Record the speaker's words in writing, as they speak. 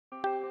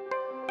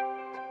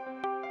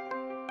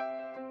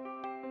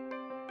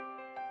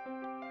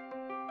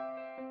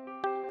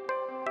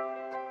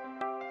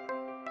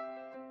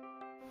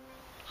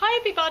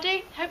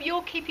everybody, hope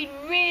you're keeping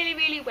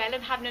really well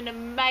and having an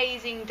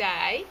amazing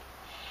day.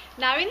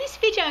 Now in this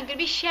video I'm going to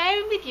be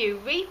sharing with you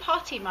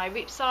repotting my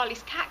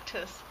Rhipsalis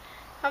cactus.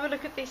 Have a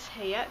look at this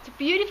here. It's a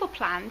beautiful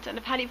plant and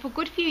I've had it for a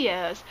good few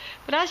years,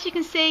 but as you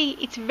can see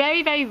it's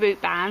very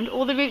root bound.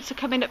 All the roots are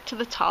coming up to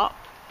the top,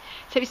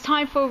 so it's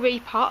time for a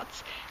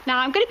repot. Now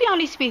I'm going to be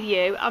honest with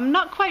you, I'm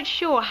not quite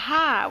sure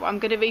how I'm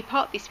going to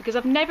repot this because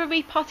I've never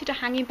repotted a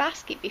hanging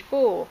basket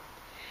before.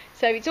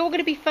 So it's all going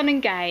to be fun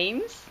and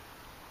games.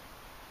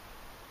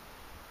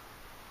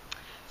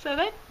 So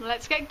then,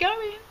 let's get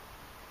going.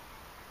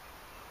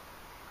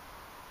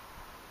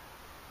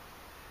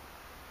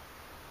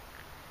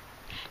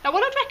 Now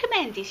what I'd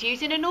recommend is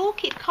using an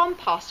orchid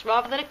compost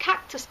rather than a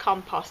cactus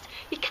compost.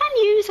 You can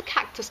use a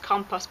cactus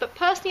compost, but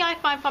personally I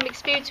find from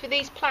experience with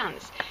these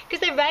plants,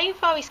 because they're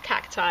rainforest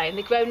cacti and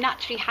they grow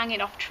naturally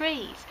hanging off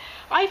trees,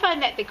 I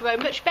find that they grow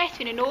much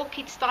better in an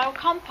orchid style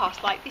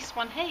compost like this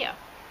one here.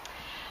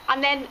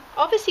 And then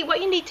obviously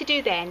what you need to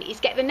do then is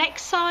get the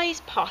next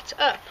size pot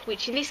up,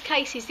 which in this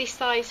case is this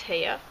size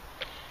here,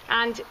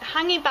 and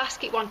hanging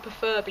basket one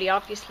preferably,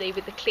 obviously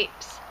with the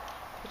clips,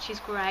 which is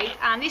great.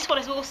 And this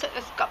one has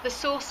got the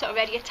saucer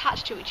already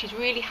attached to it, which is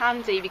really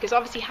handy because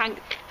obviously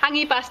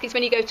hanging baskets,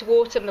 when you go to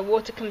water them, the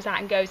water comes out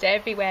and goes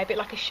everywhere, a bit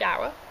like a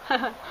shower.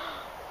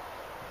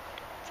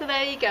 So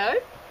there you go.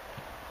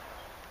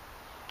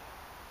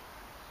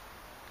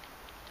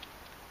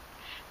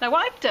 Now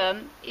what I've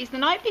done is the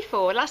night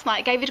before, last night,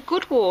 I gave it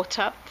good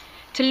water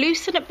to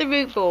loosen up the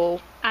root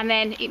ball, and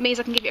then it means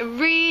I can give it a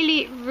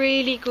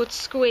really good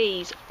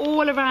squeeze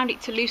all around it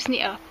to loosen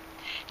it up.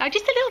 Now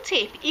just a little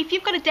tip, if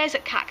you've got a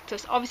desert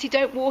cactus, obviously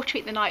don't water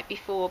it the night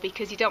before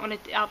because you don't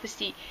want to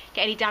obviously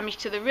get any damage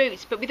to the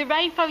roots. But with a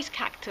rainforest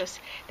cactus,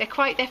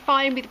 they're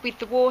fine with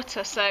the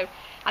water, so,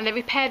 and they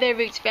repair their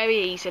roots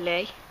very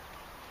easily.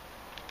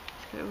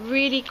 A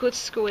really good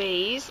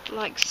squeeze,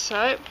 like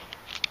so.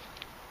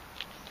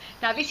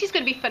 Now this is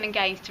going to be fun and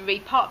games to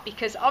repot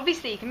because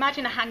obviously you can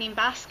imagine a hanging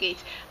basket.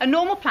 A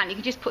normal plant you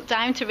can just put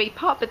down to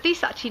repot, but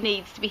this actually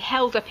needs to be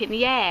held up in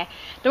the air.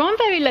 Now I'm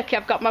very lucky,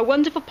 I've got my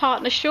wonderful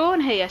partner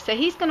Sean here, so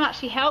he's going to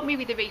actually help me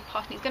with the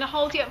repot and he's going to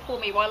hold it up for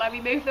me while I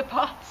remove the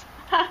pot.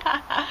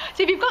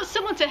 So if you've got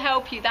someone to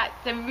help you, that's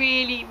a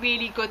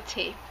really good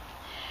tip.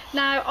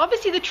 Now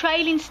obviously the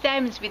trailing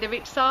stems with the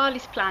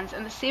Rhipsalis plants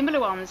and the similar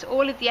ones,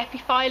 all of the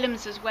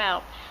epiphyllums as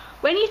well,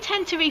 when you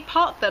tend to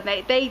repot them,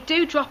 they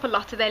do drop a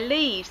lot of their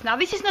leaves. Now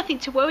this is nothing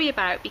to worry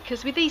about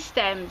because with these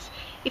stems,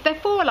 if they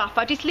fall off,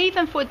 I just leave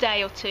them for a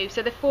day or two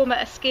so they form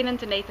a skin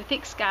underneath, a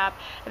thick scab,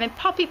 and then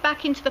pop it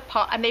back into the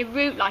pot and they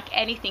root like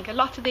anything. A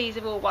lot of these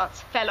are all what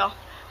fell off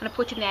and I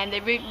put in there, and they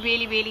root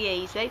really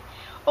easy.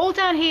 All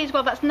down here as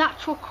well, that's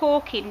natural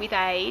corking with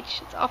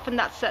age. Often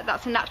that's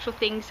a natural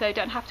thing, so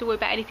don't have to worry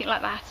about anything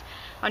like that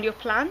on your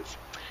plant.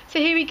 So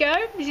here we go,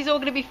 this is all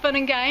going to be fun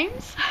and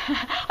games.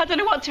 I don't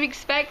know what to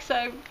expect,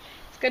 so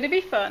going to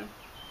be fun.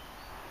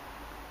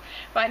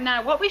 Right,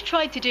 now what we've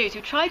tried to do is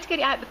we've tried to get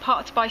it out of the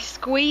pot by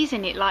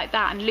squeezing it like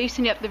that and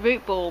loosening up the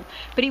root ball,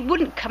 but it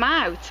wouldn't come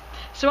out.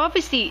 So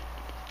obviously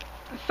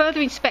further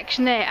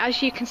inspection there,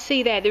 as you can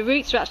see there, the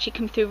roots are actually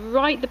coming through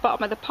right at the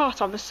bottom of the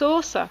pot on the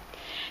saucer.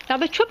 Now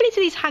the trouble is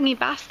with these hanging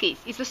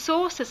baskets is the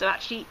saucers are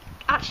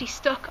actually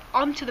stuck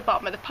onto the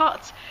bottom of the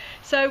pot,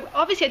 so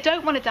obviously I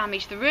don't want to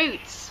damage the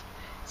roots.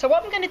 So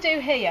what I'm going to do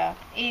here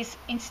is,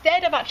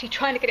 instead of actually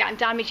trying to get it out and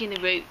damaging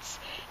the roots,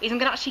 is I'm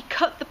going to actually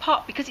cut the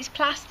pot because it's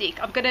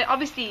plastic. I'm going to,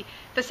 obviously,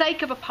 for the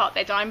sake of a pot,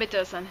 they're dime a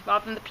dozen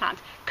rather than the plant.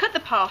 Cut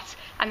the pot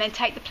and then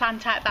take the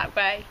plant out that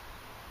way.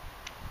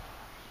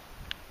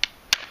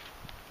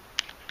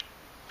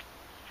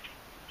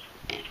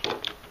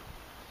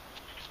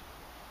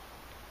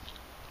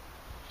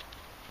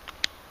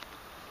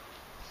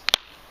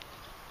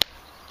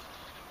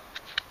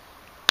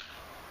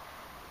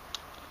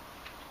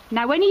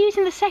 Now when you're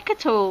using the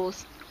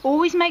secateurs,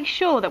 always make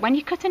sure that when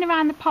you're cutting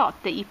around the pot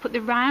that you put the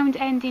round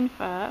end in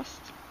first.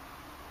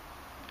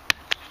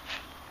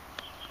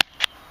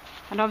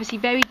 And obviously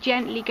very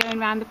gently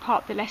going around the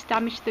pot, the less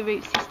damage to the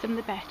root system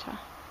the better.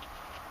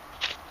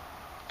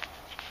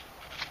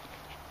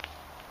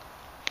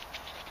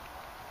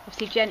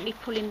 Obviously gently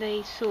pulling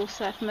the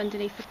saucer from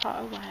underneath the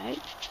pot away.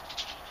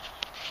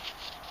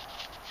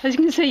 As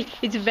you can see,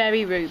 it's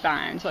very root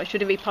bound, so I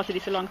should have repotted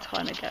this a long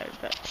time ago,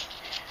 but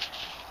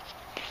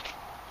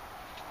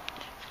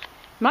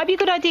might be a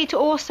good idea to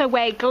also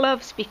wear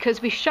gloves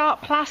because with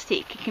sharp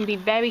plastic it can be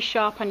very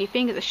sharp on your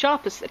fingers, as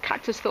sharp as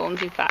cactus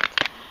thorns in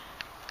fact.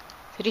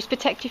 So just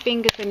protect your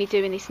fingers when you're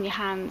doing this, and your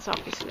hands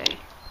obviously.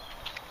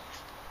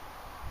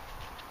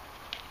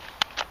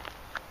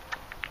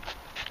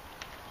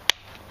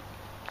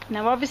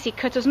 Now obviously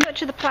cut as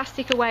much of the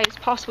plastic away as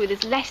possible,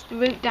 there's less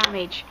root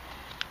damage.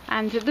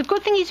 And the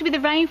good thing is with the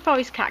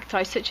rainforest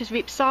cacti such as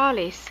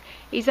Rhipsalis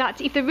is that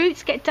if the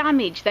roots get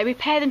damaged, they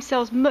repair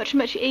themselves much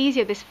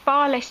easier. There's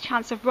far less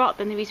chance of rot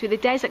than there is with the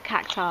desert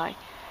cacti,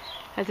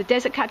 as the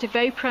desert cacti are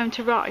very prone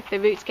to rot if the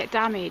roots get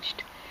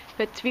damaged.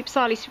 But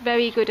Rhipsalis is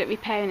very good at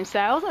repairing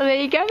themselves. And there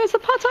you go, there's the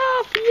pot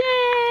off!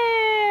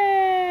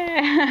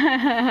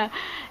 Yay!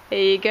 There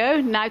you go,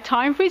 now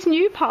time for its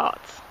new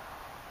parts.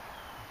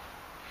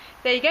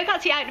 There you go,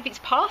 that's it out of its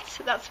pot.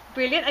 That's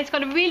brilliant. It's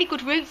got a really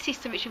good root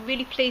system, which I'm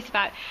really pleased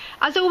about.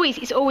 As always,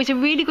 it's always a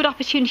really good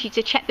opportunity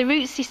to check the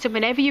root system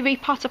whenever you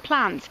repot a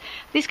plant. In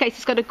this case,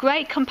 it's got a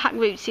great compact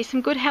root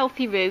system, good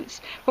healthy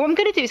roots. But what I'm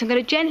going to do is I'm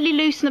going to gently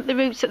loosen up the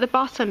roots at the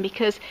bottom,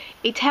 because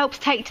it helps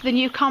take to the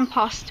new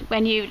compost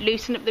when you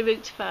loosen up the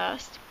roots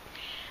first.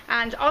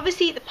 And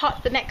obviously the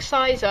pot the next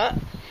size up,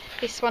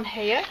 this one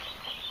here,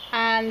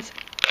 and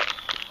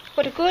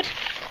put a good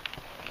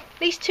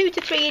at least 2 to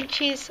 3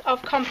 inches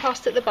of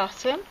compost at the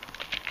bottom. In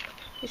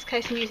this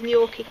case I'm using the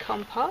orchid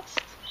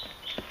compost.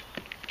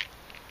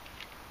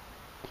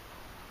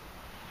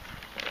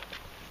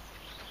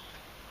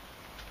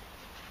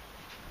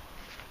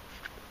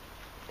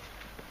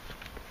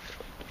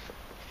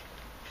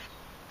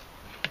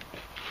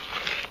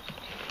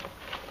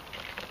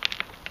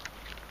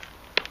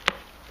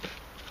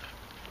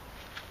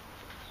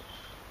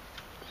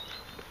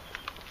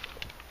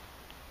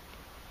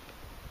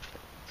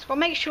 So what I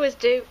make sure to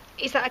do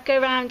is that I go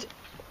around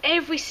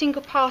every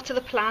single part of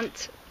the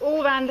plant,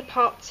 all around the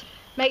pot,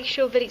 make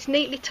sure that it's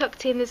neatly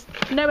tucked in, there's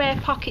no air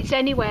pockets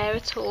anywhere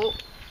at all.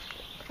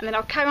 And then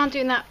I'll carry on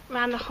doing that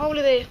around the whole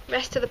of the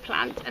rest of the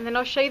plant, and then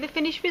I'll show you the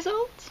finished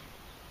result.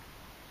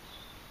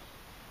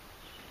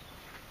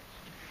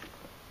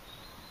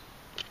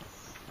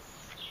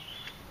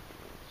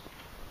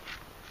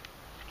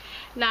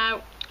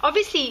 Now,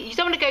 obviously you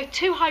don't want to go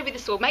too high with the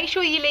soil. Make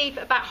sure you leave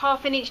about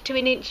 1/2 inch to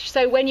 1 inch,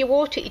 so when you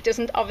water it, it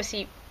doesn't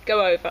obviously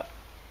go over.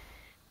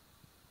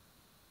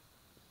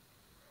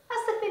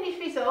 That's the finished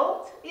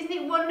result. Isn't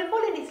it wonderful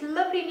in its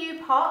lovely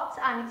new pot,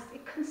 and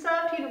it's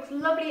conservatory, looks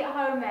lovely at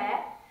home there.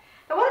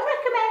 Now what I'd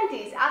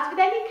recommend is, as with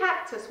any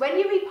cactus, when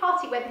you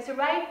repot it, whether it's a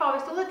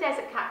rainforest or the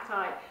desert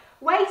cacti,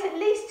 wait at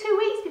least 2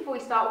 weeks before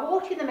you start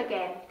watering them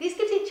again. This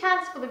gives it a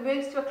chance for the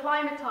roots to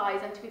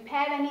acclimatise and to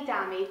repair any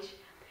damage,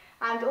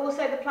 and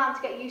also the plant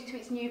to get used to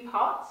its new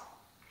pot.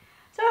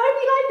 So I hope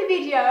you liked the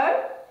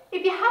video.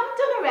 If you haven't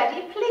done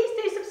already, please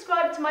do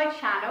subscribe to my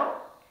channel.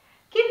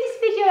 Give this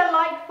video a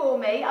like for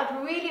me,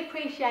 I'd really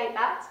appreciate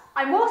that.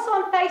 I'm also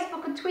on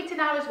Facebook and Twitter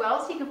now as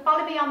well, so you can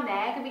follow me on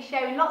there. I'm going to be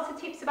sharing lots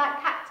of tips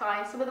about cacti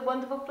and some of the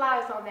wonderful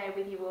flowers on there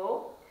with you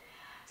all.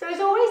 So as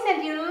always,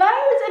 send you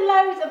loads and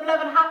loads of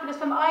love and happiness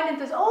from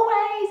Ireland as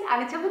always,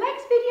 and until the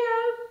next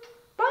video.